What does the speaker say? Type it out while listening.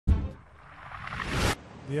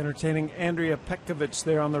The entertaining Andrea Petkovic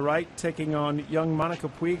there on the right, taking on young Monica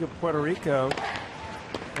Puig of Puerto Rico.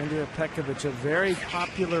 Andrea Petkovic, a very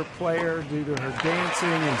popular player due to her dancing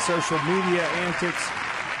and social media antics.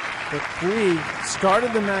 But Puig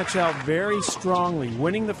started the match out very strongly,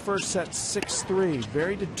 winning the first set 6-3,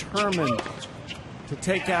 very determined to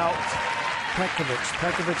take out Petkovic.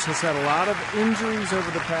 Petkovic has had a lot of injuries over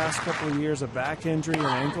the past couple of years, a back injury, an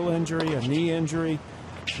ankle injury, a knee injury.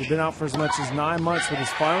 She's been out for as much as 9 months, but has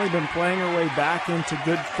finally been playing her way back into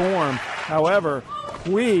good form. However,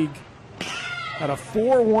 Puig had a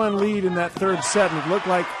 4-1 lead in that third set, and it looked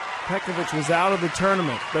like Petkovic was out of the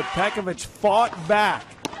tournament. But Petkovic fought back,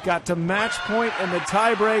 got to match point and the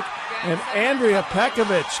tiebreak, and Andrea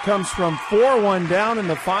Petkovic comes from 4-1 down in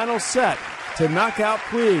the final set to knock out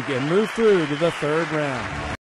Puig and move through to the third round.